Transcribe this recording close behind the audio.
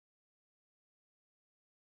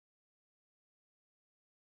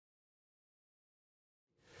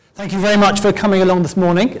Thank you very much for coming along this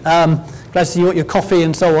morning. Glad to see you got your coffee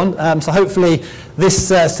and so on. So hopefully this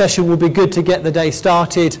session will be good to get the day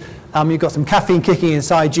started. You've got some caffeine kicking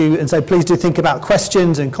inside you, and so please do think about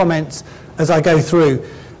questions and comments as I go through.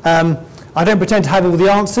 I don't pretend to have all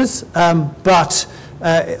the answers, but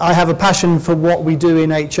I have a passion for what we do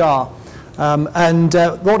in HR.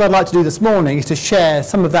 What I'd like to do this morning is to share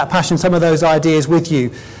some of that passion, some of those ideas with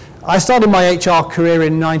you. I started my HR career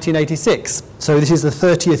in 1986, so this is the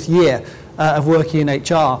 30th year of working in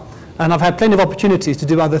HR, and I've had plenty of opportunities to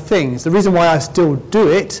do other things. The reason why I still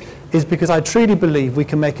do it is because I truly believe we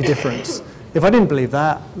can make a difference. If I didn't believe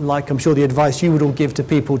that, like I'm sure the advice you would all give to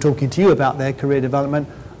people talking to you about their career development,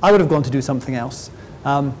 I would have gone to do something else.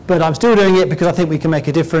 But I'm still doing it because I think we can make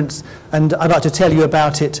a difference, and I'd like to tell you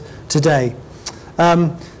about it today.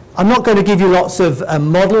 I'm not going to give you lots of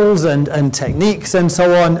models and techniques and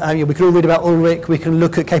so on. We can all read about Ulrich, we can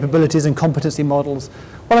look at capabilities and competency models.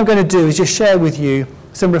 What I'm going to do is just share with you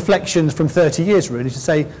some reflections from 30 years really to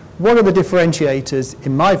say, what are the differentiators,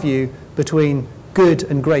 in my view, between good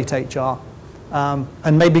and great HR?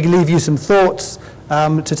 And maybe leave you some thoughts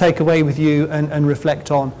to take away with you and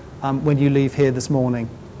reflect on when you leave here this morning.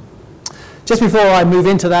 Just before I move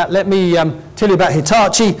into that, let me tell you about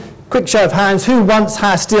Hitachi. Quick show of hands, who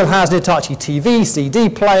still has an Hitachi TV, CD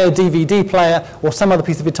player, DVD player, or some other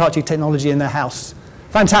piece of Hitachi technology in their house?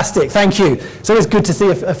 Fantastic, thank you. So it's good to see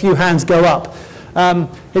a few hands go up.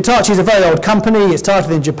 Hitachi is a very old company. It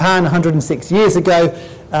started in Japan 106 years ago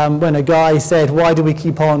when a guy said, why do we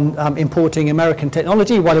keep on importing American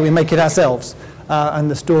technology? Why don't we make it ourselves? And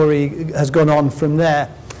the story has gone on from there.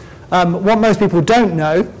 What most people don't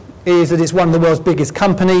know is that it's one of the world's biggest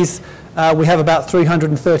companies. We have about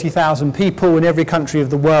 330,000 people in every country of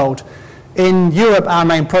the world. In Europe, our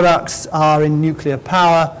main products are in nuclear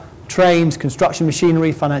power, trains, construction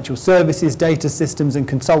machinery, financial services, data systems, and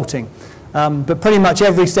consulting. But pretty much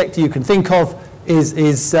every sector you can think of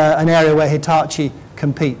is an area where Hitachi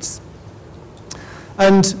competes.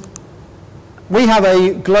 And we have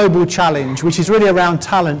a global challenge, which is really around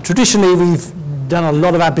talent. Traditionally, we've done a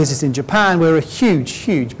lot of our business in Japan. We're a huge,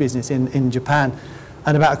 huge business in Japan,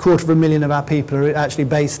 and about 250,000 of our people are actually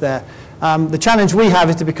based there. The challenge we have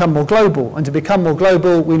is to become more global, and to become more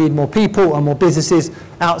global, we need more people and more businesses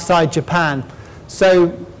outside Japan. So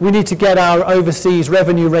we need to get our overseas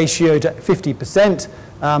revenue ratio to 50%,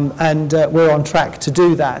 and we're on track to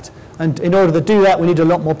do that. And in order to do that, we need a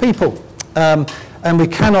lot more people. And we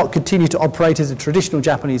cannot continue to operate as a traditional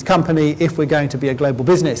Japanese company if we're going to be a global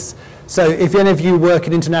business. So if any of you work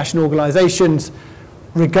in international organizations,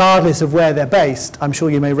 regardless of where they're based, I'm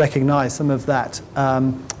sure you may recognize some of that,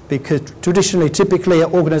 because traditionally, typically,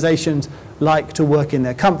 organizations like to work in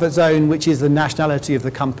their comfort zone, which is the nationality of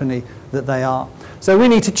the company that they are. So we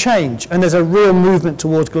need to change, and there's a real movement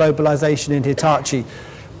towards globalization in Hitachi,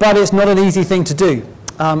 but it's not an easy thing to do.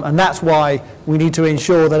 And that's why we need to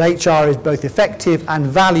ensure that HR is both effective and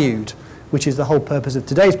valued, which is the whole purpose of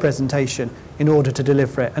today's presentation, in order to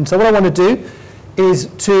deliver it. And so what I want to do is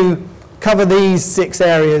to cover these 6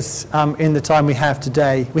 areas in the time we have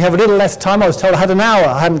today. We have a little less time. I was told I had an hour.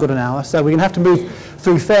 I haven't got an hour, so we're going to have to move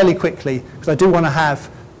through fairly quickly, because I do want to have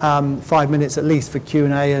 5 minutes at least for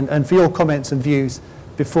Q&A and for your comments and views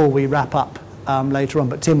before we wrap up later on.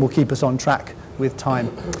 But Tim will keep us on track with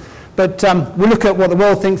time. But we'll look at what the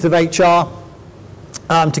world thinks of HR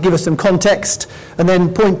to give us some context. And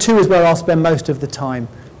then point 2 is where I'll spend most of the time,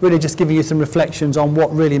 really just giving you some reflections on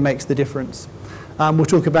what really makes the difference. We'll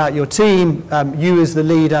talk about your team, you as the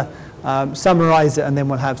leader, summarize it, and then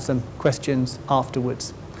we'll have some questions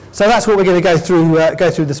afterwards. So that's what we're going to go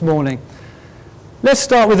through this morning. Let's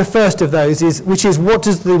start with the first of those, which is what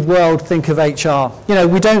does the world think of HR? You know,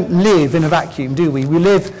 we don't live in a vacuum, do we? We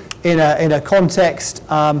live in a context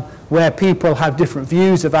where people have different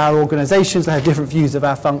views of our organizations, they have different views of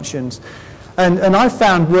our functions. And I've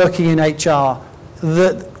found working in HR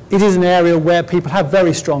that it is an area where people have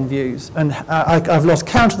very strong views. And I've lost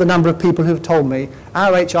count of the number of people who have told me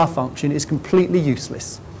our HR function is completely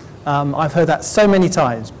useless. I've heard that so many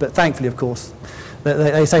times, but thankfully, of course,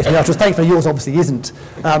 they say to me afterwards, thankfully yours obviously isn't.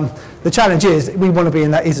 The challenge is we want to be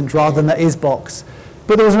in that isn't rather than that is box.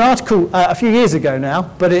 But there was an article a few years ago now,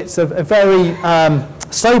 but it's a very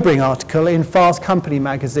sobering article in Fast Company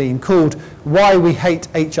magazine called Why We Hate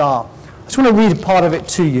HR. I just want to read a part of it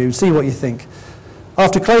to you, see what you think.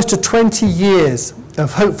 After close to 20 years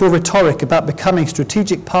of hopeful rhetoric about becoming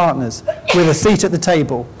strategic partners with a seat at the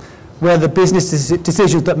table, where the business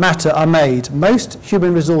decisions that matter are made, most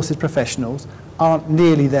human resources professionals aren't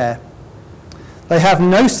nearly there. They have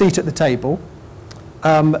no seat at the table,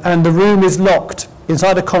 and the room is locked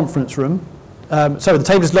inside a conference room, the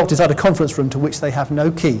table is locked inside a conference room to which they have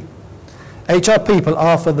no key. HR people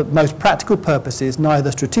are, for the most practical purposes,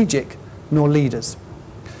 neither strategic nor leaders.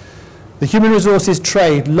 The human resources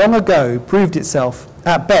trade long ago proved itself,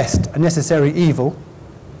 at best, a necessary evil,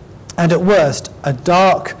 and at worst, a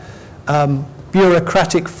dark,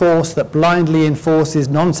 bureaucratic force that blindly enforces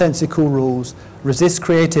nonsensical rules, resists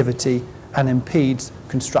creativity, and impedes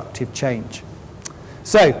constructive change.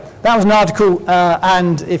 So that was an article,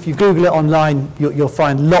 and if you Google it online, you'll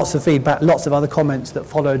find lots of feedback, lots of other comments that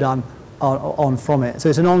followed on from it. So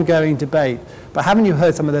it's an ongoing debate. But haven't you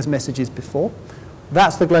heard some of those messages before?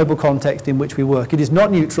 That's the global context in which we work. It is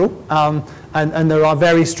not neutral, and there are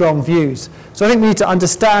very strong views. So I think we need to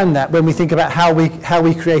understand that when we think about how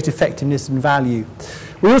we create effectiveness and value.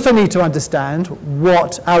 We also need to understand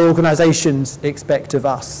what our organisations expect of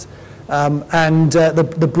us, and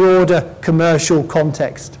the broader commercial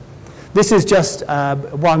context. This is just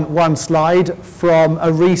one slide from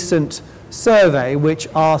a recent survey which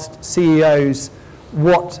asked CEOs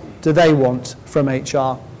what do they want from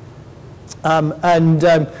HR.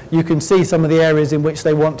 You can see some of the areas in which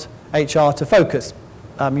they want HR to focus.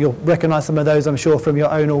 You'll recognise some of those, I'm sure, from your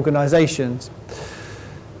own organisations.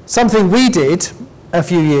 Something we did a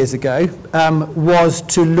few years ago was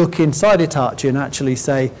to look inside Hitachi and actually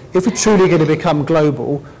say, if we're truly going to become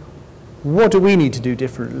global, what do we need to do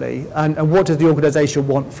differently, and what does the organisation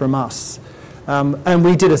want from us? And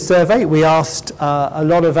we did a survey. We asked a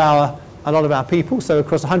lot of our people, so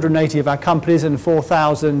across 180 of our companies and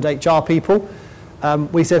 4,000 HR people,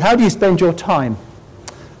 we said, how do you spend your time?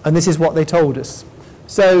 And this is what they told us.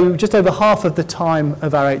 So just over half of the time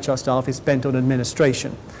of our HR staff is spent on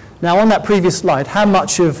administration. Now on that previous slide, how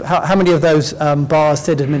many of those bars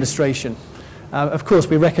said administration? Of course,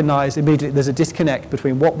 we recognise immediately there's a disconnect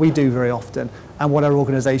between what we do very often and what our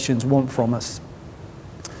organisations want from us.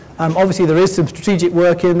 Obviously, there is some strategic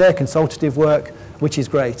work in there, consultative work, which is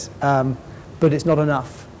great, but it's not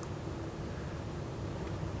enough.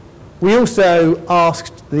 We also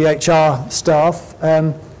asked the HR staff,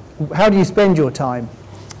 how do you spend your time?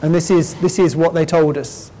 And this is what they told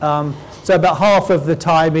us. So about half of the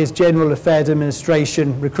time is general affairs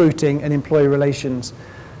administration, recruiting, and employee relations.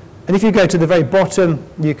 And if you go to the very bottom,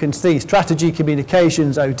 you can see strategy,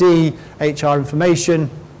 communications, OD, HR information,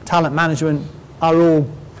 talent management are all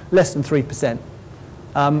less than 3%.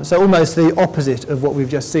 So almost the opposite of what we've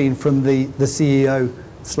just seen from the CEO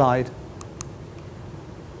slide.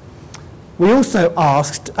 We also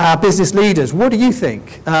asked our business leaders, what do you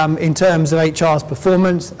think in terms of HR's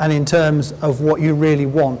performance and in terms of what you really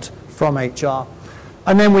want from HR?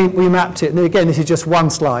 And then we mapped it, and again this is just one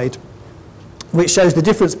slide, which shows the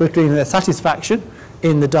difference between their satisfaction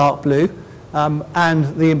in the dark blue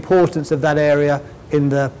and the importance of that area in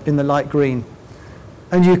the light green.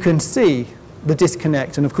 And you can see the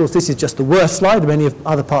disconnect, and of course this is just the worst slide, many of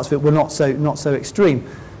other parts of it were not so extreme,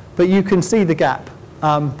 but you can see the gap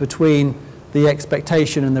between the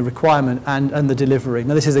expectation and the requirement and the delivery.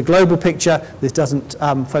 Now this is a global picture, this doesn't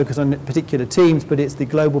focus on particular teams, but it's the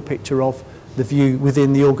global picture of the view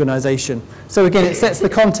within the organisation. So again, it sets the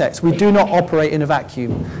context. We do not operate in a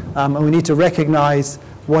vacuum, and we need to recognise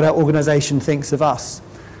what our organisation thinks of us.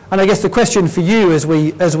 And I guess the question for you as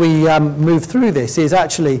we move through this is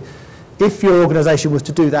actually, if your organisation was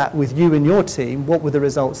to do that with you and your team, what would the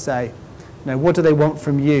results say? You know, what do they want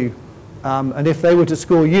from you? And if they were to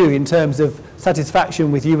score you in terms of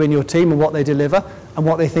satisfaction with you and your team and what they deliver and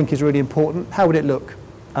what they think is really important, how would it look?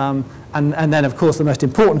 And then, of course, the most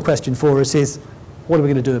important question for us is, what are we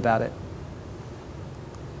going to do about it?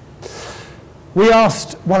 We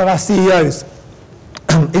asked one of our CEOs,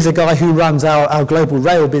 is a guy who runs our global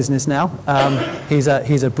rail business now. He's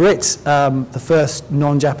a Brit, the first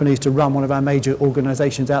non-Japanese to run one of our major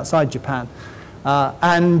organisations outside Japan.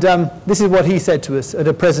 This is what he said to us at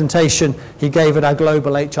a presentation he gave at our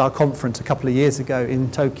global HR conference a couple of years ago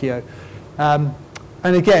in Tokyo. And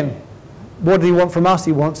again, what do he want from us?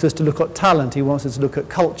 He wants us to look at talent, he wants us to look at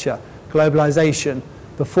culture, globalization,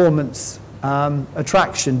 performance,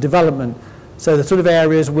 attraction, development. So the sort of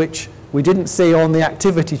areas which we didn't see on the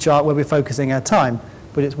activity chart where we're focusing our time,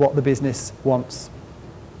 but it's what the business wants.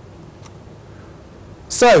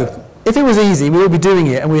 So, if it was easy, we would be doing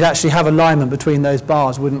it, and we'd actually have alignment between those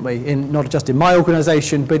bars, wouldn't we? Not just in my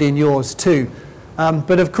organisation, but in yours too.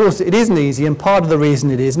 But of course, it isn't easy, and part of the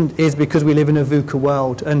reason it isn't is because we live in a VUCA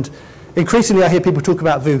world. And increasingly, I hear people talk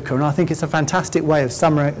about VUCA, and I think it's a fantastic way of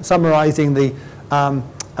summarising the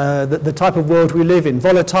type of world we live in: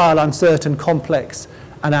 volatile, uncertain, complex,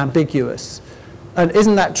 and ambiguous. And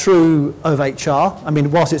isn't that true of HR? I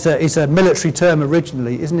mean, whilst it's a military term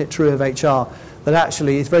originally, isn't it true of HR? that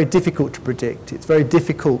actually it's very difficult to predict. It's very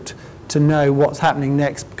difficult to know what's happening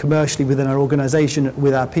next commercially within our organisation,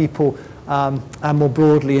 with our people, and more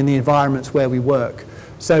broadly in the environments where we work.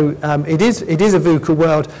 So it is a VUCA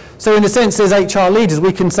world. So in a sense, as HR leaders,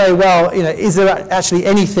 we can say, well, you know, is there actually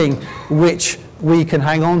anything which we can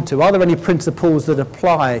hang on to? Are there any principles that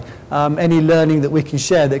apply? Any learning that we can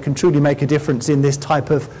share that can truly make a difference in this type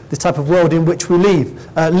of world in which we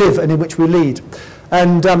live and in which we lead?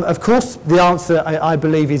 And of course, the answer I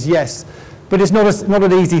believe is yes, but it's not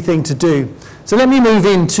an easy thing to do. So let me move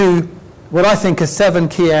into what I think are 7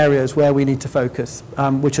 key areas where we need to focus,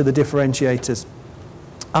 which are the differentiators,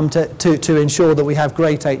 to ensure that we have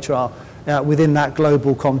great HR within that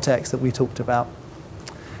global context that we talked about.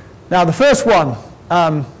 Now, the first one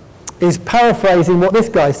is paraphrasing what this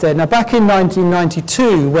guy said. Now, back in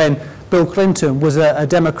 1992, when Bill Clinton was a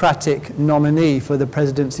Democratic nominee for the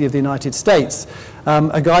presidency of the United States,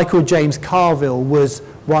 a guy called James Carville was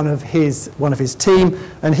one of his team,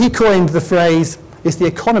 and he coined the phrase, "Is the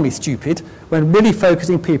economy stupid?" when really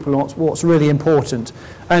focusing people on what's really important.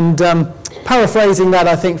 And paraphrasing that,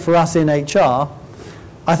 I think, for us in HR,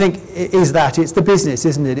 I think it's the business,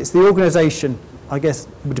 isn't it? It's the organisation. I guess,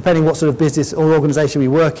 depending what sort of business or organisation we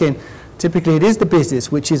work in, typically it is the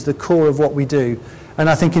business which is the core of what we do. And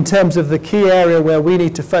I think in terms of the key area where we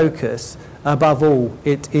need to focus, above all,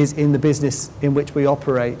 it is in the business in which we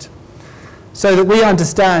operate. So that we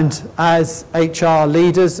understand as HR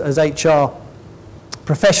leaders, as HR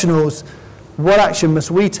professionals, what action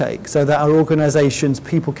must we take so that our organisation's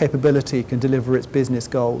people capability can deliver its business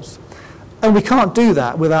goals. And we can't do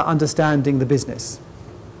that without understanding the business.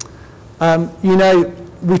 You know,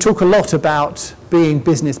 we talk a lot about being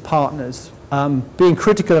business partners, being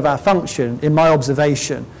critical of our function. In my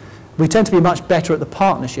observation, we tend to be much better at the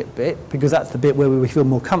partnership bit, because that's the bit where we feel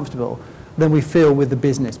more comfortable, than we feel with the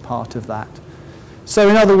business part of that. So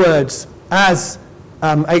in other words, as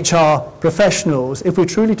HR professionals, if we're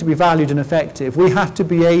truly to be valued and effective, we have to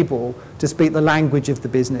be able to speak the language of the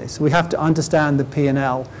business. We have to understand the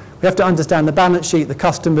P&L. We have to understand the balance sheet, the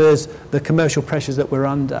customers, the commercial pressures that we're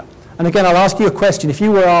under. And again, I'll ask you a question. If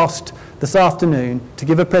you were asked this afternoon to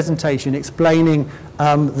give a presentation explaining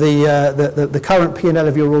the current P&L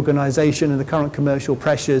of your organisation and the current commercial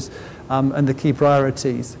pressures and the key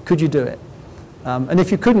priorities, could you do it? And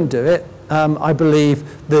if you couldn't do it, I believe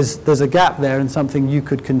there's a gap there and something you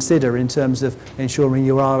could consider in terms of ensuring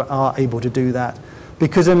you are able to do that.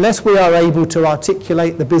 Because unless we are able to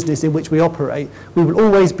articulate the business in which we operate, we will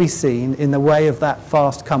always be seen in the way of that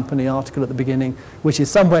Fast Company article at the beginning, which is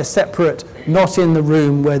somewhere separate, not in the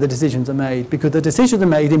room where the decisions are made, because the decisions are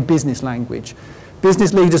made in business language.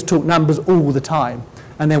 Business leaders talk numbers all the time,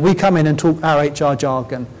 and then we come in and talk our HR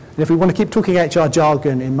jargon. And if we want to keep talking HR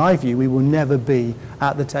jargon, in my view, we will never be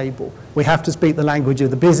at the table. We have to speak the language of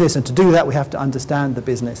the business, and to do that, we have to understand the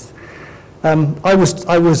business. I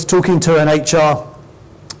was talking to an HR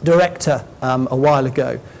director a while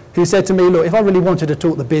ago who said to me, look, if I really wanted to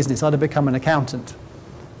talk the business, I'd have become an accountant.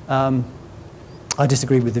 I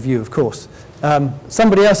disagree with the view, of course.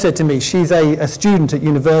 Somebody else said to me, she's a student at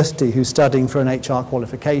university who's studying for an HR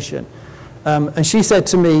qualification. And she said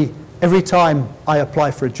to me, every time I apply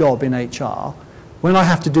for a job in HR, when I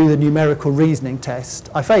have to do the numerical reasoning test,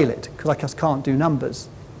 I fail it because I just can't do numbers.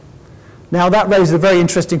 Now that raises a very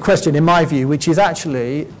interesting question in my view, which is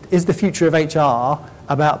actually, is the future of HR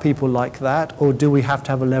about people like that, or do we have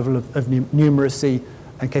to have a level of numeracy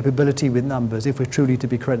and capability with numbers if we're truly to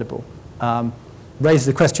be credible? Raises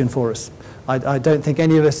a question for us. I don't think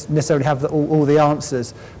any of us necessarily have all the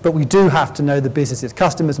answers, but we do have to know the businesses,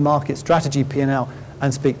 customers, markets, strategy, P&L,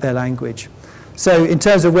 and speak their language. So in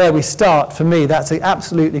terms of where we start, for me, that's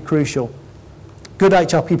absolutely crucial. Good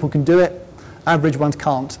HR people can do it, average ones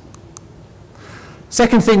can't.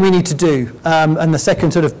 Second thing we need to do, and the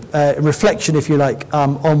second sort of reflection, if you like,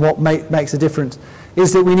 on what makes a difference,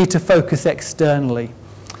 is that we need to focus externally.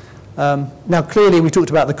 Now, clearly, we talked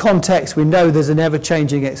about the context. We know there's an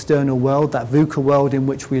ever-changing external world, that VUCA world in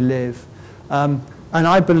which we live. And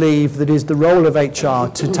I believe that it is the role of HR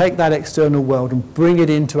to take that external world and bring it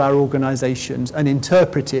into our organisations and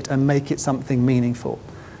interpret it and make it something meaningful.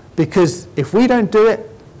 Because if we don't do it,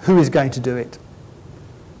 who is going to do it?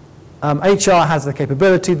 HR has the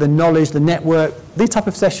capability, the knowledge, the network, these type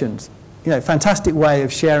of sessions. You know, fantastic way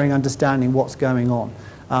of sharing, understanding what's going on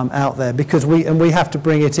out there, because we have to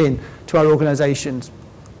bring it in to our organisations.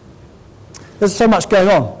 there's so much going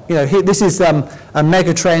on. This is a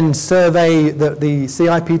megatrend survey that the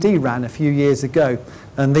CIPD ran a few years ago,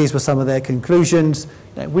 and these were some of their conclusions.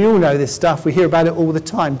 We all know this stuff. We hear about it all the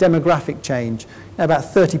time. Demographic change. About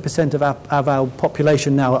 30% of our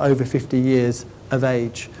population now are over 50 years of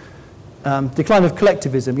age. Decline of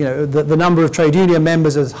collectivism. The number of trade union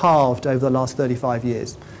members has halved over the last 35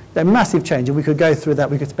 years. Massive change, and we could go through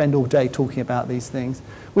that. We could spend all day talking about these things.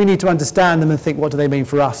 We need to understand them and think, what do they mean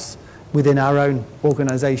for us within our own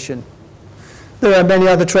organisation? There are many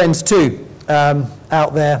other trends too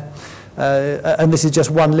out there. And this is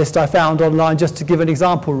just one list I found online just to give an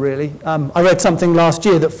example, really. I read something last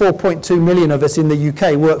year that 4.2 million of us in the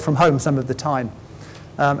UK work from home some of the time.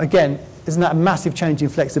 Again, isn't that a massive change in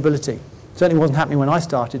flexibility? Certainly wasn't happening when I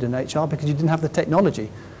started in HR because you didn't have the technology.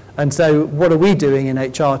 And so what are we doing in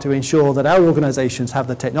HR to ensure that our organisations have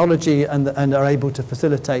the technology and are able to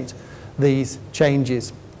facilitate these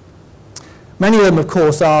changes? Many of them, of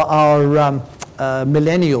course, are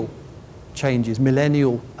millennial changes,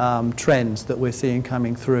 millennial trends that we're seeing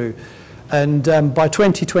coming through. And by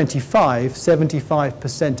 2025,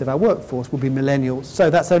 75% of our workforce will be millennials. So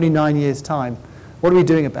that's only 9 years' time. What are we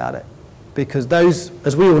doing about it? Because those,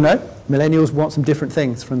 as we all know, millennials want some different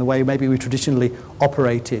things from the way maybe we traditionally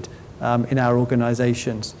operated in our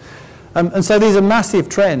organisations. And so these are massive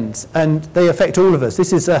trends, and they affect all of us.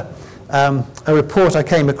 This is a report I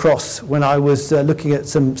came across when I was looking at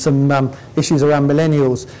some issues around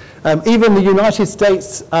millennials. Even the United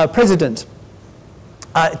States President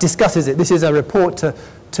discusses it. This is a report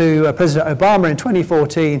to President Obama in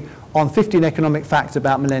 2014 on 15 economic facts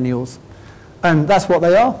about millennials. And that's what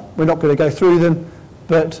they are. We're not going to go through them,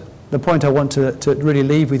 but the point I want to really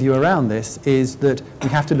leave with you around this is that we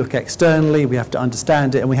have to look externally, we have to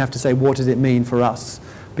understand it, and we have to say, what does it mean for us?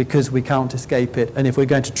 Because we can't escape it. And if we're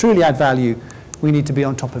going to truly add value, we need to be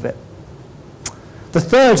on top of it. The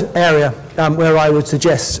third area where I would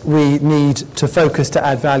suggest we need to focus to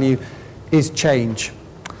add value is change.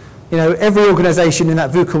 Every organisation in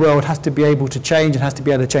that VUCA world has to be able to change and has to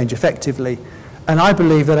be able to change effectively. And I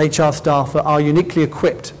believe that HR staff are uniquely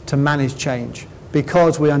equipped to manage change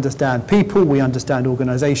because we understand people, we understand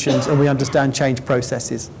organisations, and we understand change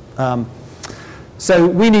processes. So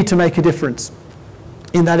we need to make a difference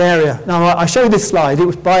in that area. Now, I show this slide. It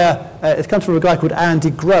was by it comes from a guy called Andy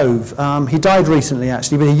Grove. He died recently,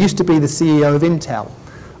 actually, but he used to be the CEO of Intel.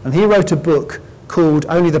 And he wrote a book called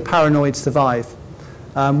Only the Paranoid Survive,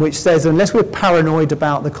 which says unless we're paranoid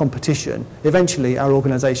about the competition, eventually our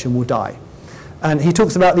organisation will die. And he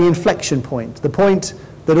talks about the inflection point, the point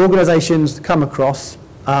that organisations come across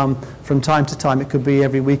from time to time. It could be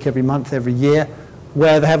every week, every month, every year,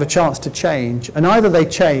 where they have a chance to change. And either they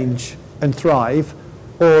change and thrive,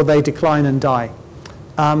 or they decline and die.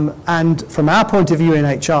 And from our point of view in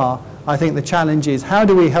HR, I think the challenge is how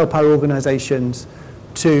do we help our organisations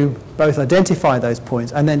to both identify those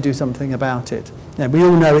points and then do something about it. We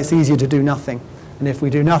all know it's easier to do nothing. And if we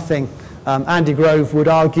do nothing, Andy Grove would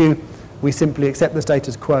argue, we simply accept the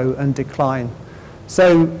status quo and decline.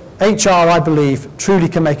 So HR, I believe, truly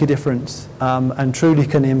can make a difference and truly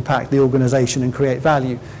can impact the organisation and create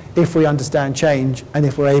value if we understand change and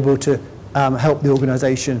if we're able to help the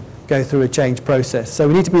organisation go through a change process. So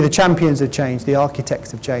we need to be the champions of change, the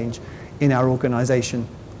architects of change in our organisation.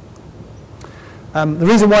 The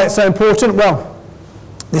reason why it's so important, well,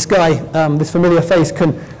 this guy, this familiar face,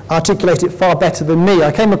 can articulate it far better than me.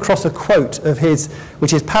 I came across a quote of his,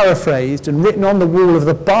 which is paraphrased and written on the wall of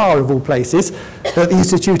the bar, of all places, at the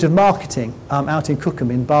Institute of Marketing out in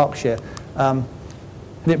Cookham in Berkshire. And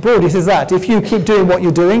it broadly says that if you keep doing what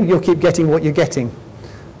you're doing, you'll keep getting what you're getting.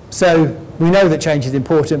 So we know that change is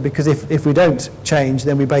important because if we don't change,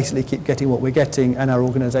 then we basically keep getting what we're getting and our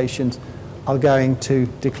organisations are going to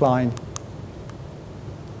decline.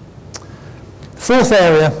 Fourth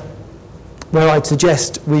area where I'd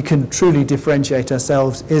suggest we can truly differentiate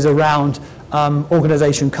ourselves is around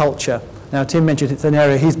organisation culture. Now, Tim mentioned it's an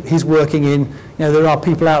area he's working in. There are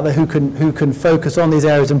people out there who can focus on these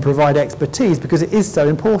areas and provide expertise because it is so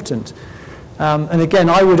important. And again,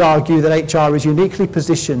 I would argue that HR is uniquely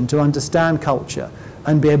positioned to understand culture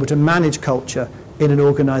and be able to manage culture in an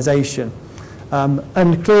organisation.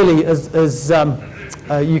 And clearly, as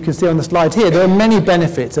you can see on the slide here, there are many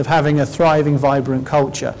benefits of having a thriving, vibrant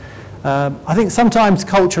culture. I think sometimes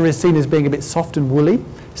culture is seen as being a bit soft and woolly,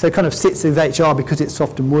 so it kind of sits with HR because it's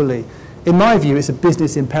soft and woolly. In my view, it's a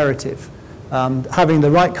business imperative, having the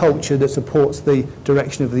right culture that supports the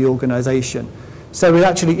direction of the organisation. So it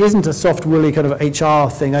actually isn't a soft, woolly kind of HR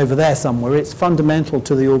thing over there somewhere. It's fundamental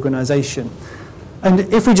to the organisation. And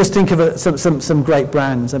if we just think of some great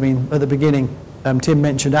brands, I mean, at the beginning, Tim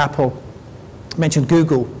mentioned Apple. I mentioned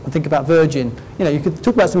Google, and think about Virgin. You know, you could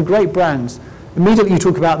talk about some great brands. Immediately you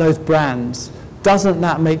talk about those brands. Doesn't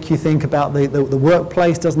that make you think about the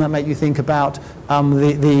workplace? Doesn't that make you think about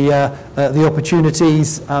the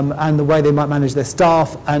opportunities and the way they might manage their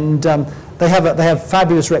staff? And they have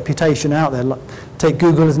fabulous reputation out there. Take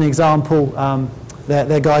Google as an example.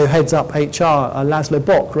 Their guy who heads up HR, Laszlo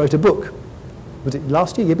Bock, wrote a book. Was it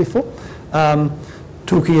last year before?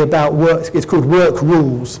 Talking about work. It's called Work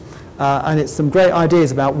Rules. And it's some great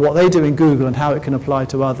ideas about what they do in Google and how it can apply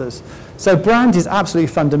to others. So brand is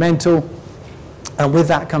absolutely fundamental. And with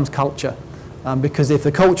that comes culture, because if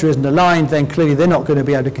the culture isn't aligned, then clearly they're not going to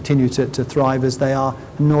be able to continue to thrive as they are,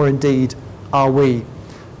 nor indeed are we.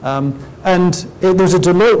 And there was a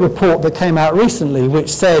Deloitte report that came out recently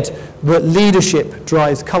which said that leadership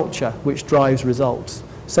drives culture, which drives results.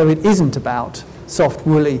 So it isn't about soft,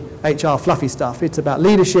 woolly, HR fluffy stuff. It's about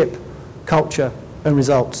leadership, culture, and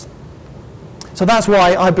results. So that's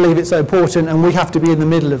why I believe it's so important, and we have to be in the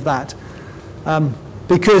middle of that.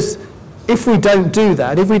 Because if we don't do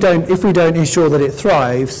that, if we don't ensure that it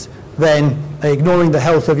thrives, then ignoring the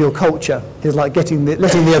health of your culture is like letting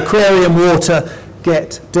the aquarium water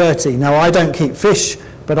get dirty. Now, I don't keep fish,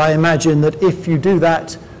 but I imagine that if you do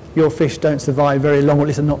that, your fish don't survive very long, or at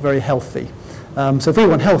least are not very healthy. So if we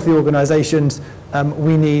want healthy organisations,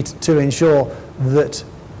 we need to ensure that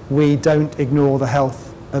we don't ignore the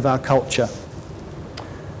health of our culture.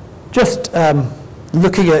 Just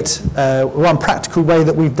looking at one practical way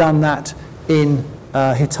that we've done that in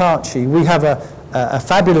Hitachi. We have a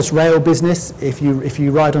fabulous rail business. If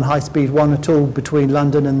you ride on High Speed 1 at all between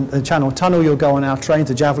London and the Channel Tunnel, you'll go on our trains,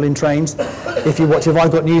 the Javelin trains. If you watch Have I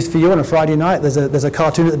Got News for You on a Friday night, there's a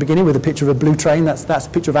cartoon at the beginning with a picture of a blue train. That's a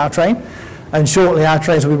picture of our train. And shortly our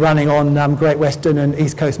trains will be running on Great Western and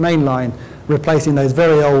East Coast Main Line, replacing those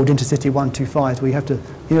very old Intercity 125s where you have to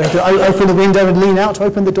open the window and lean out to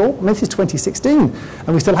open the door. I mean, this is 2016 and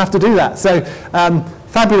we still have to do that. So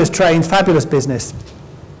fabulous trains, fabulous business.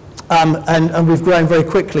 And we've grown very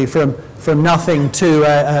quickly from nothing to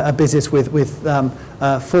a business with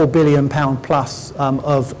 £4 billion plus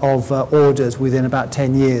of orders within about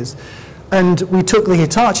 10 years. And we took the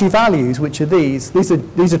Hitachi values, which are these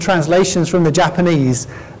are translations from the Japanese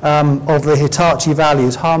of the Hitachi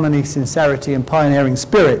values: harmony, sincerity, and pioneering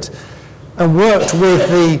spirit, and worked with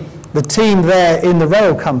the team there in the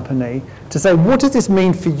rail company to say, what does this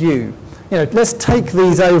mean for you? You know, let's take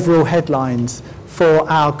these overall headlines for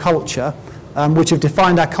our culture, which have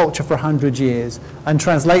defined our culture for 100 years, and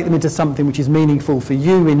translate them into something which is meaningful for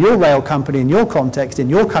you in your rail company, in your context, in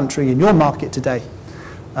your country, in your market today.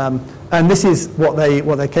 And this is what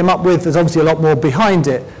they came up with. There's obviously a lot more behind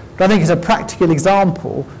it, but I think it's a practical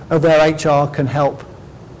example of where HR can help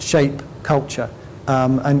shape culture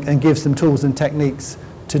and give some tools and techniques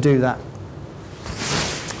to do that.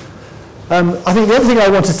 I think the other thing I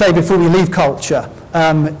want to say before we leave culture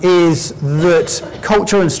is that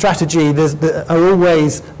culture and strategy are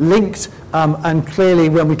always linked, and clearly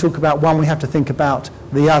when we talk about one, we have to think about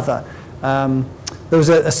the other. There was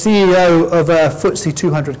a CEO of a FTSE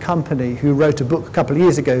 200 company who wrote a book a couple of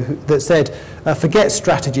years ago that said, forget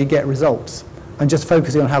strategy, get results, and just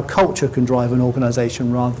focusing on how culture can drive an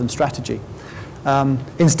organisation rather than strategy.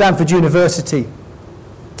 In Stanford University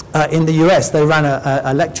in the US, they ran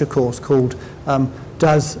a lecture course called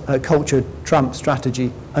Does Culture Trump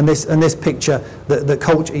Strategy? And this picture, that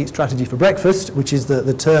culture eats strategy for breakfast, which is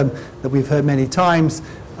the term that we've heard many times,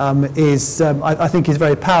 I think is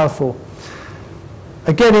very powerful.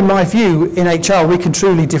 Again, in my view, in HR, we can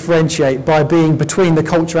truly differentiate by being between the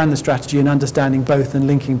culture and the strategy and understanding both and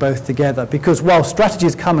linking both together. Because while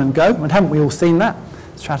strategies come and go, and haven't we all seen that?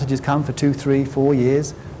 Strategies come for 2, 3, 4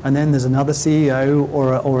 years, and then there's another CEO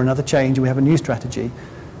or another change, and we have a new strategy.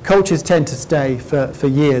 Cultures tend to stay for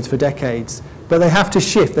years, for decades, but they have to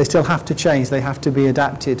shift, they still have to change, they have to be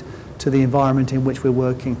adapted to the environment in which we're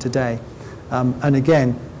working today. And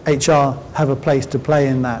again, HR have a place to play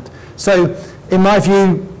in that. So, in my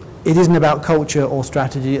view, it isn't about culture or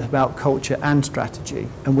strategy, it's about culture and strategy,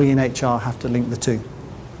 and we in HR have to link the two.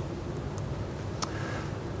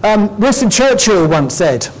 Winston Churchill once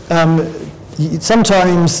said,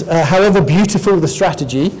 sometimes, however beautiful the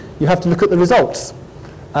strategy, you have to look at the results,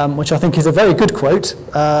 which I think is a very good quote,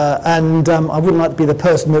 and I wouldn't like to be the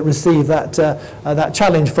person that received that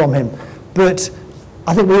challenge from him. But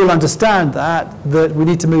I think we all understand that we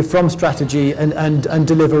need to move from strategy and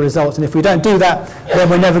deliver results. And if we don't do that, then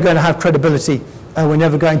we're never going to have credibility and we're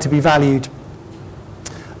never going to be valued.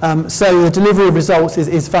 So the delivery of results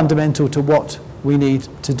is fundamental to what we need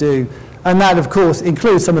to do. And that, of course,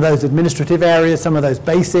 includes some of those administrative areas, some of those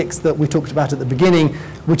basics that we talked about at the beginning,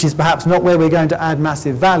 which is perhaps not where we're going to add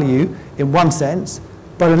massive value in one sense,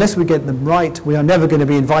 but unless we get them right, we are never going to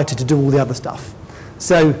be invited to do all the other stuff.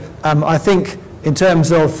 So I think in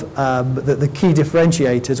terms of the key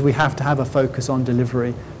differentiators, we have to have a focus on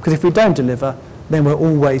delivery. Because if we don't deliver, then we're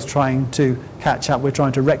always trying to catch up, we're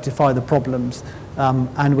trying to rectify the problems,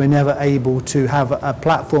 and we're never able to have a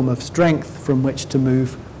platform of strength from which to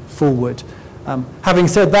move forward. Having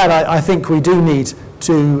said that, I think we do need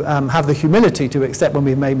to have the humility to accept when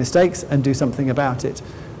we've made mistakes and do something about it.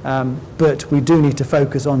 But we do need to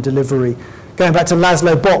focus on delivery. Going back to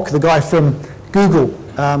Laszlo Bock, the guy from Google,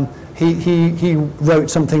 he wrote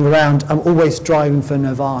something around always striving for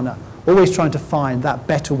nirvana, always trying to find that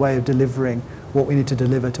better way of delivering what we need to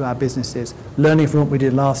deliver to our businesses, learning from what we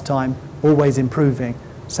did last time, always improving,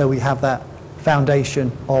 so we have that foundation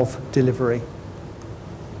of delivery.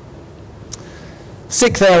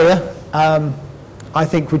 Sixth area, I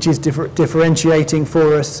think, which is differentiating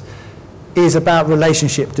for us, is about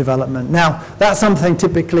relationship development. Now, that's something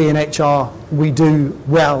typically in HR we do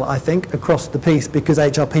well, I think, across the piece, because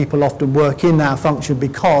HR people often work in our function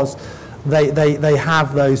because they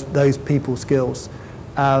have those people skills.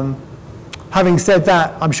 Having said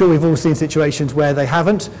that, I'm sure we've all seen situations where they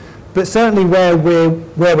haven't, but certainly where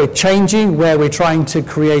we're changing, where we're trying to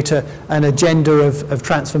create an agenda of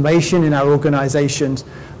transformation in our organisations,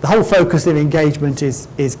 the whole focus of engagement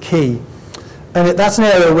is key. And that's an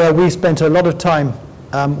area where we've spent a lot of time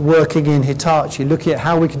working in Hitachi, looking at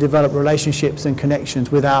how we can develop relationships and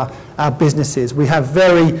connections with our businesses. We have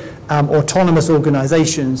very autonomous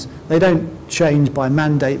organisations. They don't change by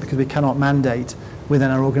mandate because we cannot mandate within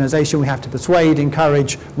our organisation. We have to persuade,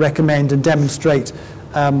 encourage, recommend and demonstrate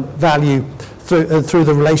value through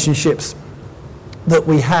the relationships that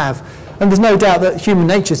we have. And there's no doubt that human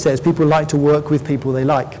nature says people like to work with people they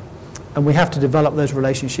like. And we have to develop those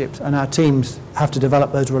relationships, and our teams have to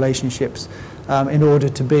develop those relationships in order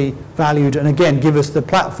to be valued and, again, give us the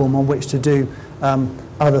platform on which to do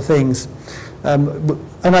other things.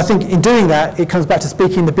 And I think in doing that, it comes back to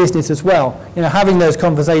speaking the business as well. You know, having those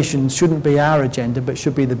conversations shouldn't be our agenda, but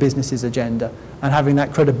should be the business's agenda. And having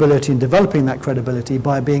that credibility and developing that credibility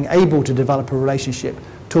by being able to develop a relationship,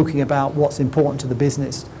 talking about what's important to the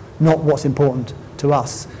business, not what's important to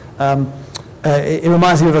us. It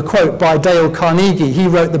reminds me of a quote by Dale Carnegie. He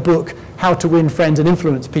wrote the book, How to Win Friends and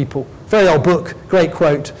Influence People. Very old book, great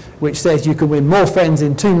quote, which says you can win more friends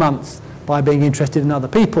in 2 months by being interested in other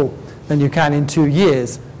people than you can in 2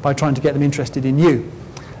 years by trying to get them interested in you.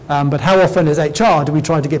 But how often as HR do we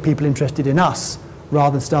try to get people interested in us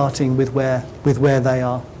rather than starting with where they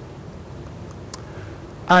are?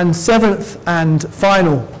 And seventh and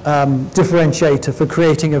final differentiator for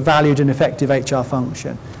creating a valued and effective HR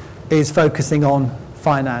function is focusing on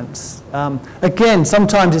finance. Again,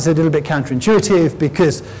 sometimes it's a little bit counterintuitive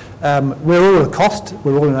because we're all a cost,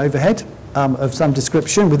 we're all an overhead of some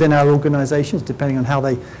description within our organisations, depending on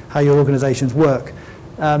how your organisations work.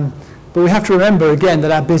 But we have to remember again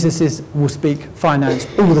that our businesses will speak finance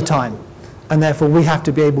all the time, and therefore we have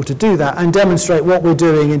to be able to do that and demonstrate what we're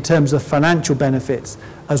doing in terms of financial benefits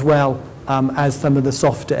as well as some of the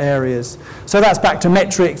softer areas. So that's back to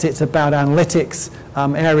metrics, it's about analytics,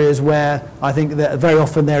 areas where I think that very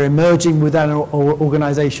often they're emerging within our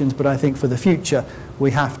organisations, but I think for the future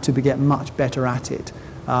we have to get much better at it.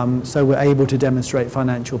 So we're able to demonstrate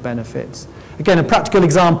financial benefits. Again, a practical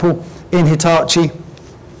example in Hitachi,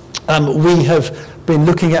 we have been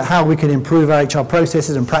looking at how we can improve our HR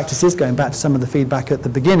processes and practices, going back to some of the feedback at the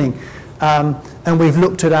beginning, and we've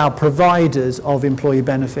looked at our providers of employee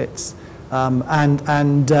benefits.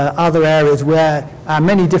 And other areas where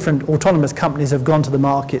many different autonomous companies have gone to the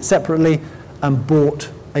market separately and bought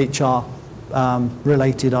HR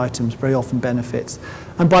related items, very often benefits.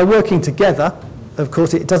 And by working together, of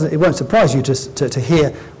course, it won't surprise you to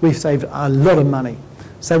hear we've saved a lot of money.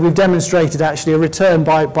 So we've demonstrated actually a return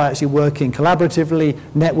by actually working collaboratively,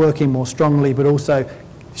 networking more strongly, but also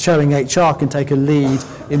showing HR can take a lead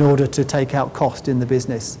in order to take out cost in the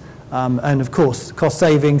business. And of course, cost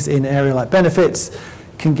savings in an area like benefits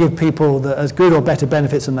can give people as good or better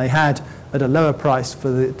benefits than they had at a lower price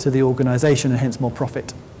to the organisation and hence more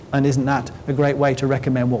profit. And isn't that a great way to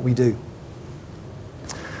recommend what we do?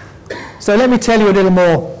 So let me tell you a little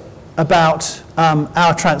more about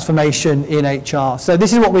our transformation in HR. So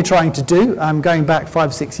this is what we're trying to do. I'm going back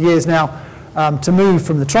 5-6 years now to move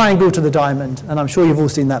from the triangle to the diamond. And I'm sure you've all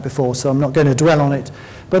seen that before, so I'm not going to dwell on it.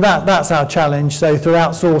 But that's our challenge. So through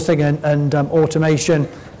outsourcing and automation,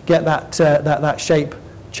 get that shape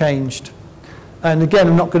changed. And again,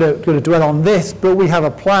 I'm not going to dwell on this, but we have a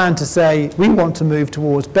plan to say we want to move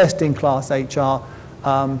towards best-in-class HR,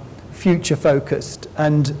 future-focused,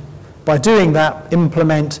 and by doing that,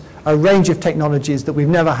 implement a range of technologies that we've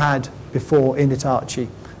never had before in Hitachi.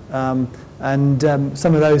 Some of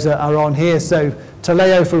those are on here. So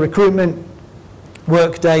Taleo for recruitment,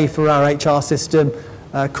 Workday for our HR system,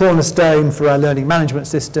 Cornerstone for our learning management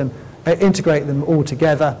system, integrate them all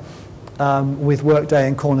together, with Workday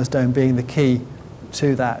and Cornerstone being the key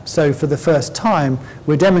to that. So for the first time,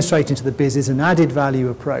 we're demonstrating to the business an added value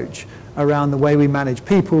approach around the way we manage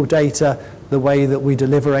people, data, the way that we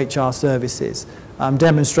deliver HR services.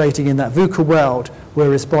 Demonstrating in that VUCA world, we're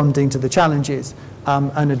responding to the challenges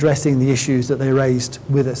and addressing the issues that they raised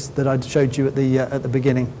with us that I showed you at the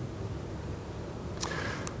beginning.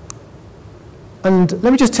 And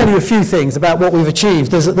let me just tell you a few things about what we've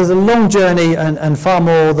achieved. There's a long journey and far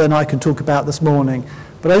more than I can talk about this morning.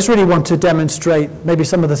 But I just really want to demonstrate maybe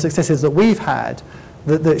some of the successes that we've had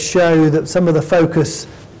that show that some of the focus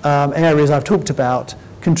areas I've talked about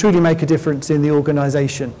can truly make a difference in the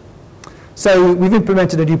organisation. So we've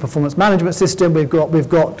implemented a new performance management system. We've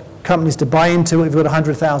got companies to buy into it. We've got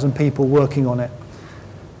 100,000 people working on it.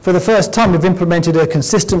 For the first time, we've implemented a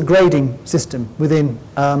consistent grading system within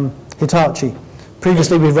Hitachi.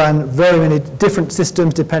 Previously, we've run very many different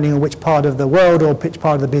systems depending on which part of the world or which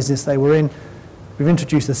part of the business they were in. We've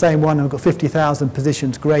introduced the same one, and we've got 50,000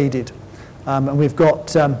 positions graded. And we've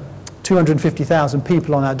got 250,000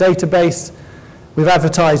 people on our database. We've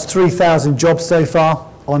advertised 3,000 jobs so far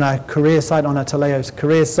on our career site, on our Taleo's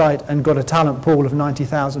career site, and got a talent pool of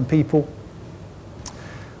 90,000 people.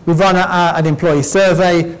 We've run an employee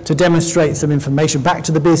survey to demonstrate some information back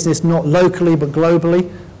to the business, not locally but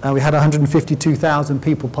globally. We had 152,000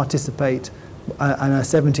 people participate and a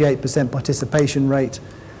 78% participation rate.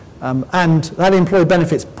 And that employee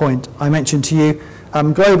benefits point I mentioned to you,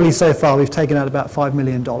 globally so far we've taken out about $5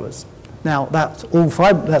 million. Now that's all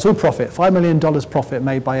profit, $5 million profit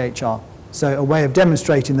made by HR. So a way of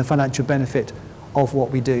demonstrating the financial benefit of what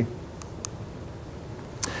we do.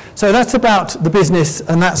 So that's about the business,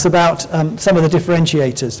 and that's about some of the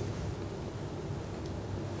differentiators.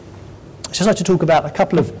 I'd just like to talk about a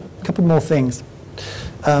couple more things.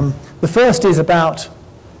 The first is about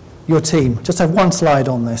your team. Just have one slide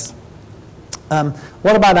on this.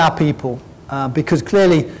 What about our people? Because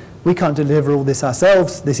clearly we can't deliver all this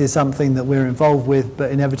ourselves. This is something that we're involved with,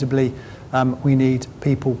 but inevitably we need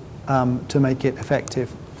people to make it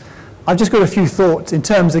effective. I've just got a few thoughts in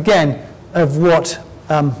terms, again, of what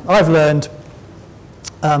I've learned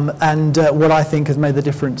and what I think has made the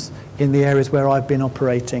difference in the areas where I've been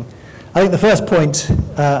operating. I think the first point,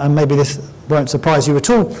 and maybe this won't surprise you at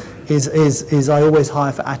all, is I always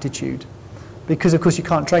hire for attitude. Because, of course, you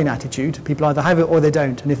can't train attitude. People either have it or they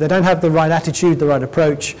don't. And if they don't have the right attitude, the right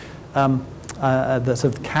approach, the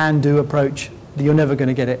sort of can-do approach, you're never going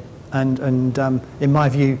to get it. And in my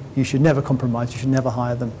view, you should never compromise. You should never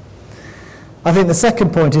hire them. I think the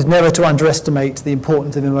second point is never to underestimate the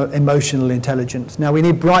importance of emotional intelligence. Now, we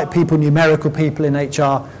need bright people, numerical people in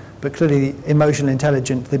HR, but clearly emotional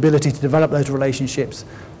intelligence, the ability to develop those relationships,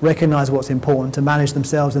 recognize what's important, to manage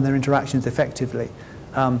themselves and their interactions effectively,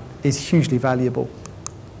 is hugely valuable.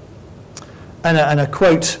 And a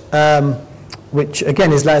quote, which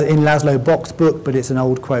again is in Laszlo Bock's book, but it's an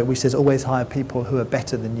old quote, which says, always hire people who are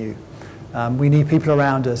better than you. We need people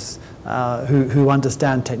around us who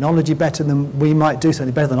understand technology better than we might do,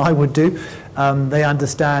 certainly better than I would do. They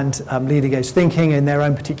understand leading edge thinking in their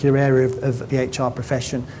own particular area of the HR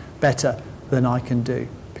profession better than I can do.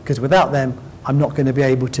 Because without them, I'm not going to be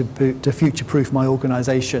able to future-proof my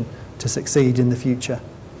organisation to succeed in the future.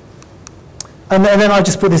 And then I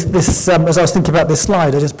just put this as I was thinking about this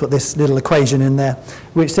slide, I just put this little equation in there,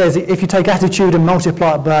 which says if you take attitude and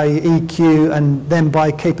multiply it by EQ and then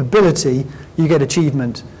by capability, you get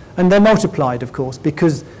achievement. And they're multiplied, of course,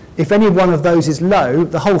 because if any one of those is low,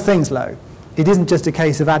 the whole thing's low. It isn't just a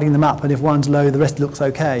case of adding them up, and if one's low, the rest looks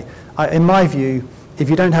okay. In my view, if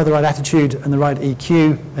you don't have the right attitude and the right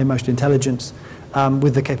EQ, emotional intelligence,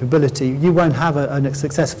 with the capability, you won't have a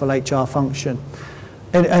successful HR function.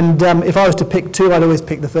 And if I was to pick two, I'd always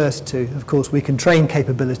pick the first two. Of course, we can train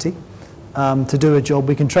capability to do a job.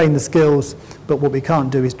 We can train the skills, but what we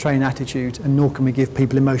can't do is train attitude, and nor can we give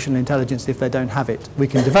people emotional intelligence if they don't have it. We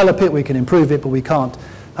can develop it, we can improve it, but we can't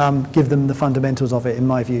give them the fundamentals of it, in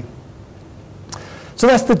my view. So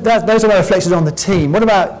those are my reflections on the team. What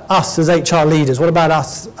about us as HR leaders? What about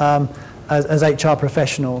us as HR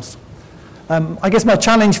professionals? I guess my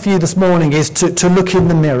challenge for you this morning is to look in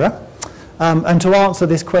the mirror and to answer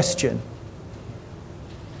this question.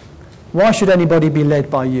 Why should anybody be led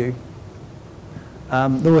by you?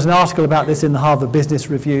 There was an article about this in the Harvard Business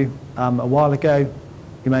Review a while ago.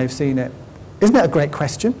 You may have seen it. Isn't it a great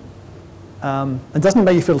question? And doesn't it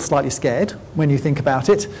make you feel slightly scared when you think about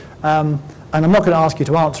it? And I'm not going to ask you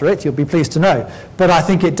to answer it, you'll be pleased to know. But I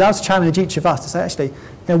think it does challenge each of us to say, actually,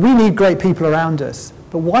 we need great people around us,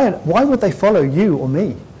 but why would they follow you or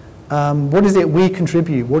me? What is it we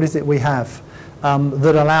contribute? What is it we have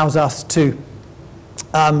that allows us to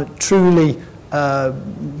truly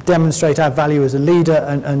demonstrate our value as a leader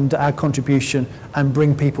and our contribution and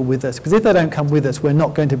bring people with us? Because if they don't come with us, we're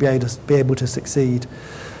not going to be able to succeed.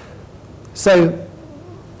 So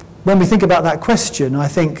when we think about that question, I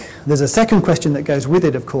think there's a second question that goes with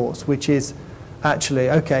it, of course, which is actually,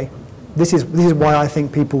 okay, this is why I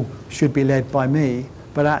think people should be led by me,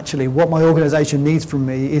 but actually what my organisation needs from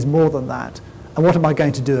me is more than that. And what am I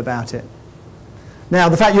going to do about it? Now,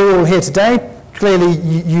 the fact you're all here today, clearly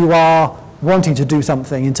you are wanting to do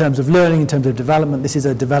something in terms of learning, in terms of development. This is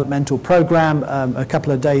a developmental program, a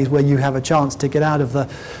couple of days where you have a chance to get out of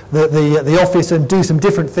the office and do some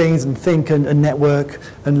different things and think and network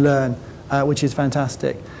and learn, which is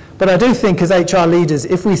fantastic. But I do think as HR leaders,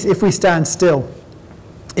 if we stand still,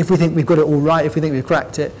 if we think we've got it all right, if we think we've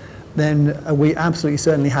cracked it, then we absolutely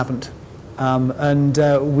certainly haven't.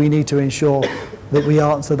 We need to ensure that we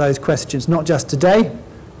answer those questions, not just today,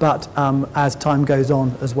 but as time goes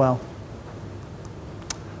on as well.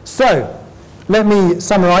 So, let me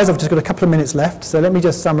summarise. I've just got a couple of minutes left, so let me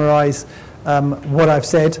just summarise what I've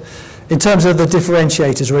said in terms of the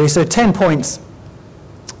differentiators, really. So 10 points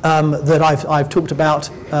that I've talked about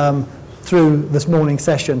through this morning's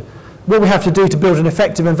session. What we have to do to build an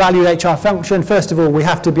effective and valued HR function, first of all, we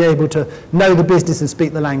have to be able to know the business and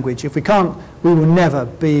speak the language. If we can't, we will never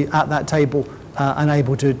be at that table and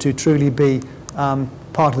able to truly be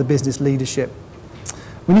part of the business leadership.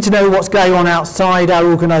 We need to know what's going on outside our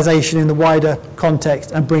organisation in the wider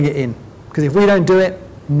context and bring it in. Because if we don't do it,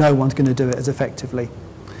 no one's going to do it as effectively.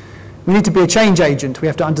 We need to be a change agent. We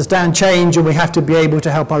have to understand change, and we have to be able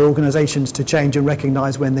to help our organisations to change and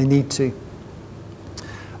recognise when they need to.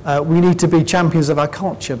 We need to be champions of our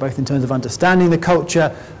culture, both in terms of understanding the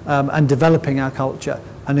culture and developing our culture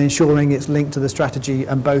and ensuring it's linked to the strategy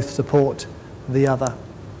and both support the other.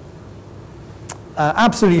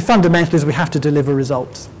 Absolutely fundamental is we have to deliver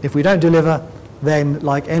results. If we don't deliver, then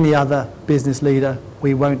like any other business leader,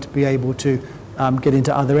 we won't be able to get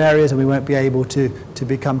into other areas and we won't be able to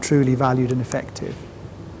become truly valued and effective.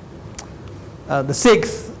 The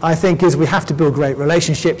sixth, I think, is we have to build great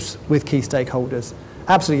relationships with key stakeholders.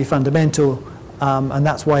 Absolutely fundamental, and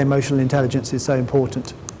that's why emotional intelligence is so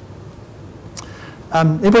important.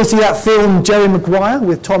 Anybody see that film Jerry Maguire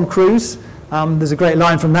with Tom Cruise? There's a great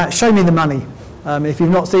line from that, show me the money. If you've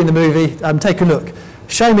not seen the movie, take a look.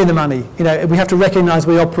 Show me the money. You know, we have to recognise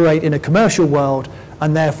we operate in a commercial world,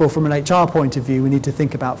 and therefore from an HR point of view we need to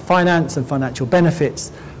think about finance and financial benefits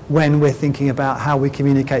when we're thinking about how we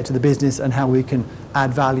communicate to the business and how we can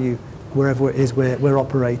add value wherever it is we're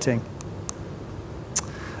operating.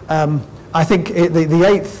 I think the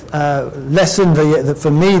eighth lesson, for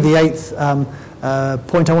me, the eighth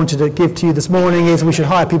point I wanted to give to you this morning is we should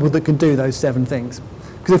hire people that can do those 7 things.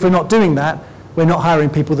 Because if we're not doing that, we're not hiring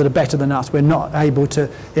people that are better than us. We're not able to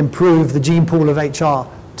improve the gene pool of HR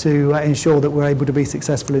to ensure that we're able to be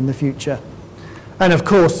successful in the future. And of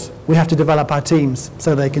course, we have to develop our teams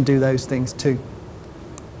so they can do those things too.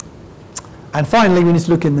 And finally, we need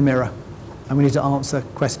to look in the mirror and we need to answer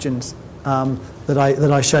questions that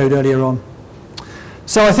I showed earlier on.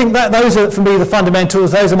 So I think that those are, for me, the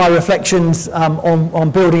fundamentals. Those are my reflections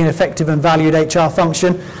on building an effective and valued HR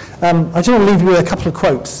function. I just want to leave you with a couple of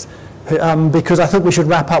quotes because I think we should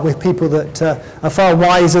wrap up with people that are far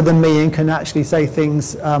wiser than me and can actually say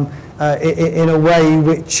things in a way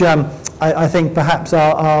which I think perhaps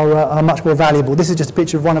are much more valuable. This is just a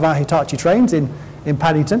picture of one of our Hitachi trains in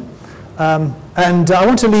Paddington. And I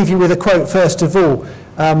want to leave you with a quote first of all,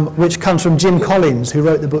 which comes from Jim Collins, who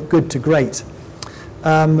wrote the book Good to Great.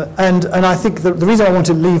 And I think the reason I want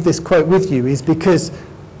to leave this quote with you is because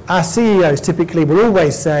our CEOs typically will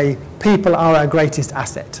always say, people are our greatest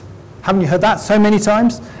asset. Haven't you heard that so many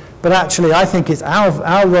times? But actually, I think it's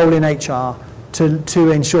our role in HR to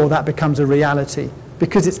ensure that becomes a reality.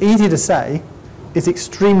 Because it's easy to say, it's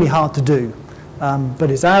extremely hard to do. But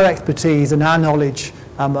it's our expertise and our knowledge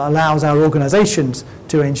that allows our organisations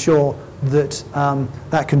to ensure that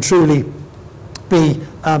that can truly be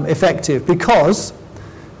effective. Because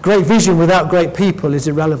great vision without great people is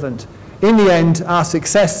irrelevant. In the end, our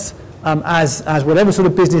success as whatever sort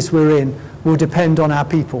of business we're in will depend on our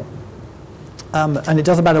people. And it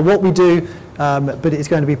doesn't matter what we do, but it's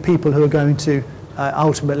going to be people who are going to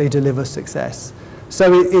ultimately deliver success.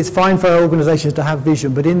 So it's fine for our organisations to have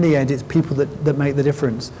vision, but in the end, it's people that make the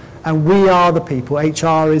difference. And we are the people.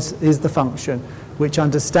 HR is the function which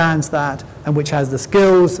understands that and which has the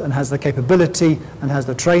skills and has the capability and has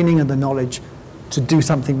the training and the knowledge to do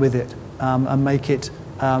something with it and make it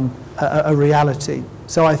a reality.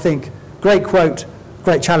 So I think, great quote,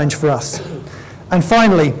 great challenge for us. And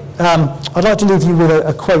finally, I'd like to leave you with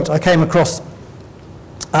a quote I came across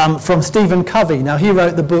from Stephen Covey. Now, he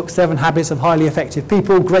wrote the book 7 Habits of Highly Effective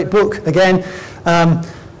People, great book again.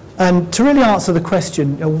 And to really answer the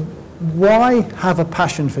question, why have a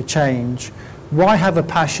passion for change? Why have a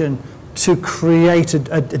passion to create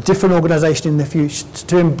a different organisation in the future,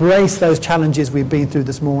 to embrace those challenges we've been through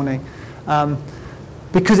this morning?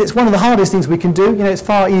 Because it's one of the hardest things we can do. You know, it's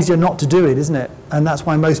far easier not to do it, isn't it? And that's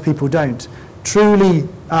why most people don't. Truly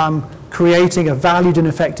creating a valued and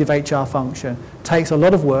effective HR function takes a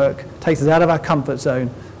lot of work, takes us out of our comfort zone,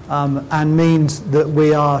 and means that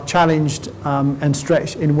we are challenged and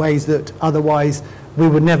stretched in ways that otherwise we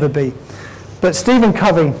would never be. But Stephen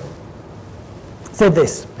Covey said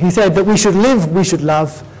this. He said that we should live, we should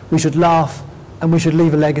love, we should laugh, and we should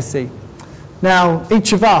leave a legacy. Now,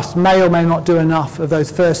 each of us may or may not do enough of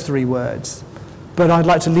those first 3 words, but I'd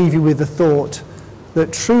like to leave you with the thought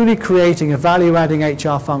that truly creating a value-adding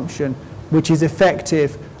HR function which is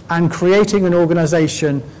effective and creating an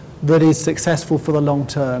organisation that is successful for the long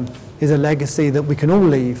term is a legacy that we can all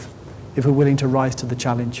leave if we're willing to rise to the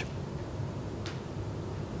challenge.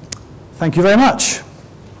 Thank you very much.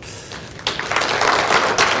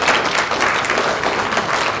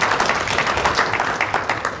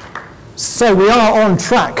 So we are on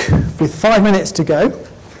track with 5 minutes to go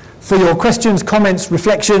for your questions, comments,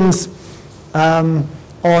 reflections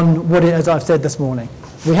on what it is I've said this morning.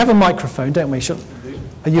 We have a microphone, don't we?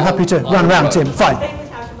 Are you happy to run round, Tim? Fine.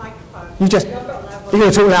 You're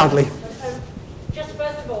going to talk loudly. Just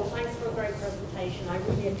first of all, thanks for a great presentation. I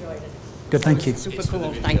really enjoyed it. Good, thank you. Super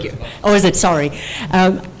cool, thank you. Oh, is it? Sorry.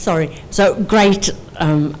 Sorry. So great.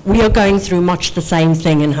 We are going through much the same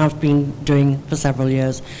thing and have been doing for several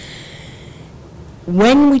years.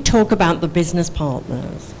 When we talk about the business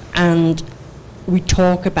partners and we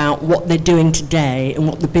talk about what they're doing today and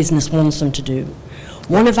what the business wants them to do,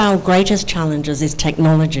 one of our greatest challenges is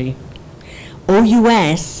technology.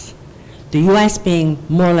 OUS, the US being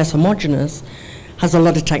more or less homogenous, has a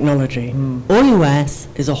lot of technology. OUS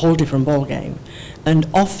is a whole different ballgame. And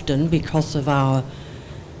often, because of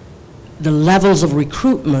the levels of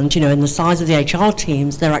recruitment, you know, and the size of the HR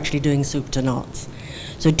teams, they're actually doing soup to nuts.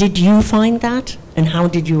 So did you find that, and how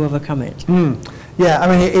did you overcome it? Yeah, I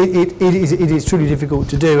mean, it is truly difficult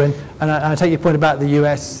to do, and I take your point about the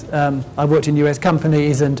US. I've worked in US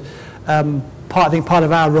companies, and I think part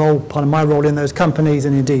of our role, part of my role in those companies,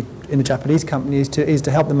 and indeed in the Japanese companies, is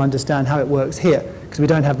to help them understand how it works here, because we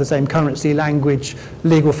don't have the same currency, language,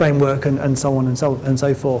 legal framework, and so on and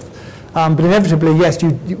so forth. But inevitably, yes,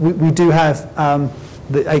 we do have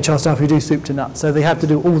the HR staff who do soup to nuts, so they have to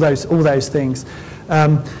do all those things.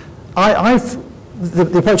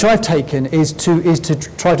 The approach I've taken is to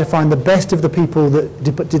try to find the best of the people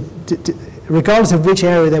that, regardless of which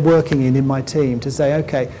area they're working in my team, to say,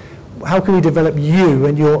 okay, how can we develop you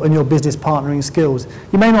and your business partnering skills?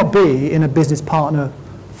 You may not be in a business partner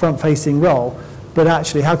front-facing role, but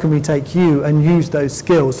actually, how can we take you and use those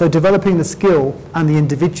skills? So developing the skill and the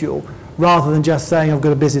individual, rather than just saying, I've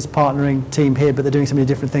got a business partnering team here, but they're doing so many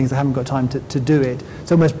different things, they haven't got time to do it.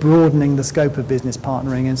 It's almost broadening the scope of business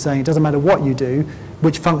partnering and saying, it doesn't matter what you do,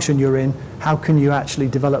 which function you're in, how can you actually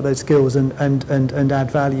develop those skills and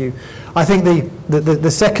add value? I think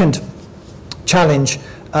the second challenge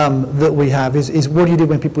that we have is what do you do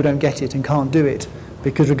when people don't get it and can't do it?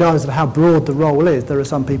 Because regardless of how broad the role is, there are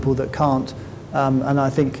some people that can't. And I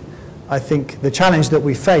think the challenge that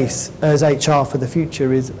we face as HR for the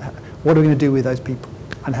future is, what are we going to do with those people,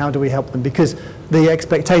 and how do we help them? Because the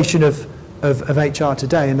expectation of HR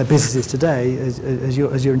today and the businesses today, as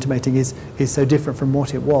you're intimating, is so different from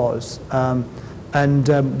what it was,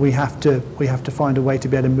 and we have to find a way to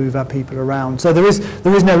be able to move our people around. So there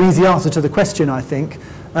is no easy answer to the question, I think,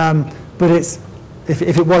 but it's if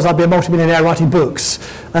it was, I'd be a multimillionaire writing books.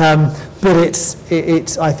 But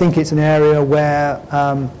I think it's an area where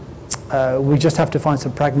we just have to find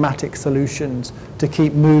some pragmatic solutions to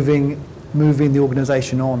keep moving the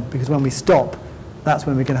organisation on, because when we stop, that's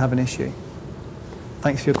when we're going to have an issue.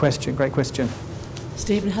 Thanks for your question. Great question.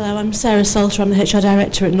 Stephen, hello. I'm Sarah Salter. I'm the HR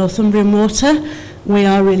Director at Northumbrian Water. We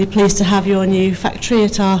are really pleased to have your new factory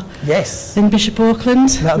at our in Bishop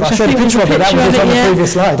Auckland. I showed a picture of it. That was on the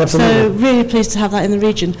previous slide. Absolutely. So really pleased to have that in the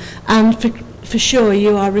region. And for sure,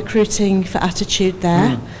 you are recruiting for attitude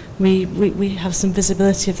there. we have some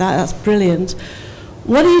visibility of that. That's brilliant.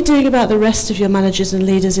 What are you doing about the rest of your managers and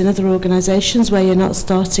leaders in other organisations where you're not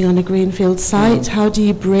starting on a greenfield site? How do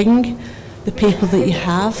you bring the people that you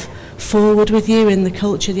have forward with you in the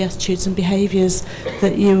culture, the attitudes and behaviours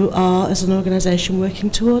that you are as an organisation working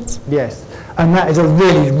towards? Yes, and that is a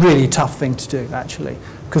really, really tough thing to do, actually,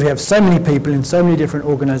 because we have so many people in so many different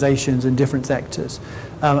organisations and different sectors,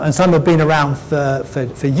 and some have been around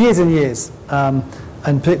for years and years,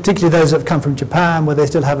 and particularly those that have come from Japan, where they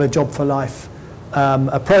still have a job for life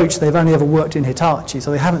approach. They've only ever worked in Hitachi, so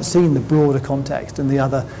they haven't seen the broader context and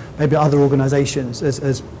the maybe other organisations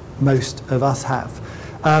as most of us have.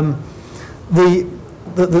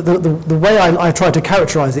 The way I try to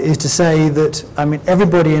characterise it is to say that, I mean,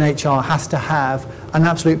 everybody in HR has to have an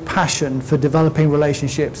absolute passion for developing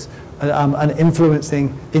relationships and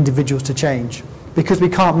influencing individuals to change, because we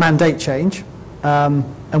can't mandate change,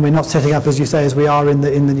 and we're not setting up, as you say, as we are in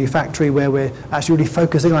the new factory, where we're actually really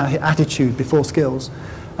focusing on attitude before skills.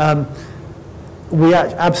 We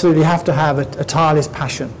absolutely have to have a tireless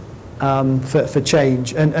passion for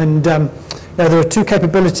change, and now, there are two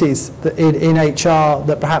capabilities that in HR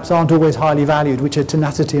that perhaps aren't always highly valued, which are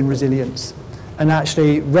tenacity and resilience, and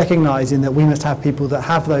actually recognising that we must have people that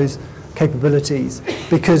have those capabilities,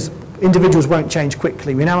 because individuals won't change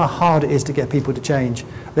quickly. We know how hard it is to get people to change.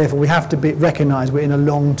 Therefore, we have to recognise we're in a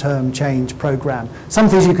long-term change programme. Some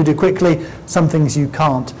things you can do quickly, some things you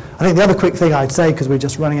can't. I think the other quick thing I'd say, because we're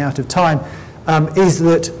just running out of time, is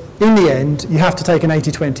that in the end, you have to take an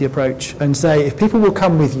 80-20 approach and say, if people will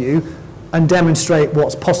come with you and demonstrate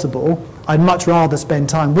what's possible, I'd much rather spend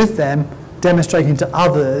time with them demonstrating to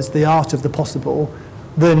others the art of the possible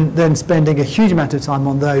than spending a huge amount of time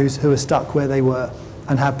on those who are stuck where they were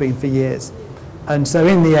and have been for years. And so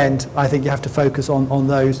in the end, I think you have to focus on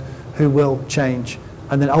those who will change,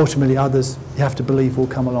 and then ultimately others you have to believe will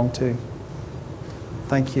come along too.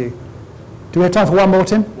 Thank you. Do we have time for one more,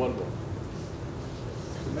 Tim? One more.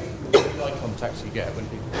 The eye contact you get when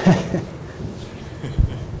people...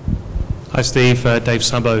 Hi Steve, Dave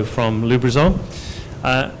Sabo from Lubrizol.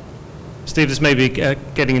 Steve, this may be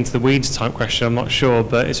getting into the weeds type question, I'm not sure,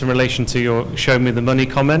 but it's in relation to your show me the money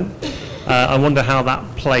comment. I wonder how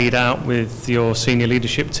that played out with your senior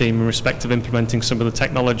leadership team in respect of implementing some of the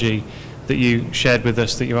technology that you shared with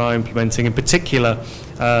us that you are implementing, in particular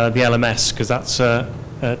the LMS, because that's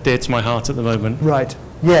dear to my heart at the moment. Right,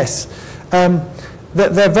 yes.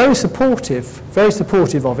 They're very supportive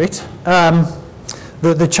of it.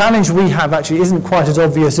 The challenge we have actually isn't quite as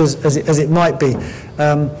obvious as it might be,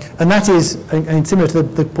 and that is, and similar to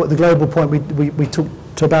the global point we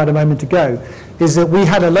talked about a moment ago, is that we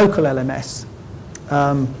had a local LMS,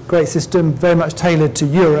 great system, very much tailored to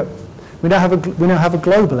Europe. We now have a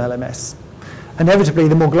global LMS. Inevitably,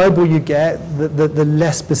 the more global you get, the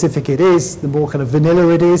less specific it is, the more kind of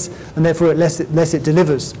vanilla it is, and therefore less it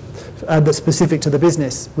delivers. That's specific to the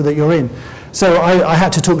business that you're in. So I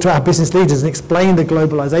had to talk to our business leaders and explain the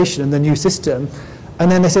globalization and the new system.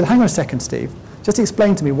 And then they said, hang on a second, Steve, just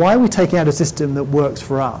explain to me, why are we taking out a system that works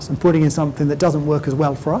for us and putting in something that doesn't work as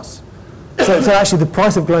well for us? So actually the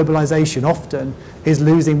price of globalization often is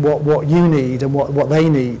losing what you need and what they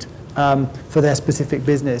need for their specific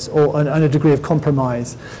business, and a degree of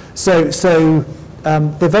compromise. So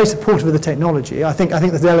they're very supportive of the technology. I think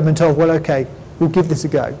there's the element of, well, okay, we'll give this a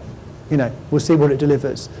go. You know, we'll see what it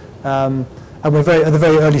delivers. And we're at the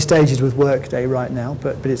very early stages with Workday right now,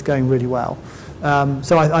 but it's going really well.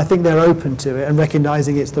 So I think they're open to it and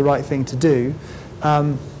recognising it's the right thing to do.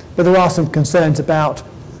 But there are some concerns about,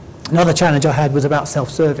 another challenge I had was about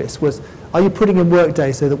self-service, was, are you putting in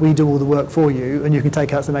Workday so that we do all the work for you and you can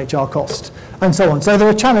take out some HR cost, and so on. So there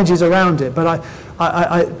are challenges around it, but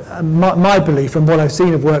my belief from what I've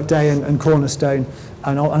seen of Workday and Cornerstone,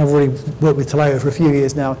 and I've already worked with Taleo for a few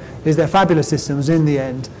years now, is they're fabulous systems. In the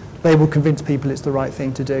end, they will convince people it's the right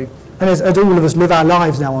thing to do. And as all of us live our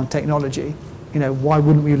lives now on technology, you know, why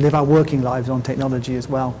wouldn't we live our working lives on technology as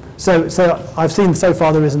well? So I've seen so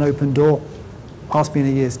far there is an open door. Ask me in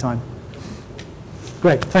a year's time.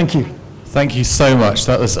 Great, thank you. Thank you so much.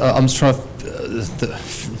 That was, I'm just trying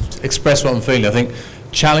to express what I'm feeling. I think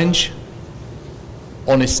challenge,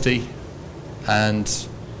 honesty, and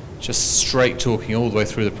just straight talking all the way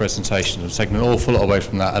through the presentation. I've taken an awful lot away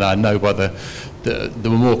from that, and I know by there were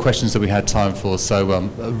more questions than we had time for. So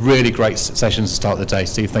a really great session to start the day.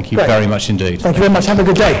 Steve, thank you very much indeed. Thank you very much. Have a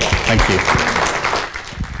good day. Thank you.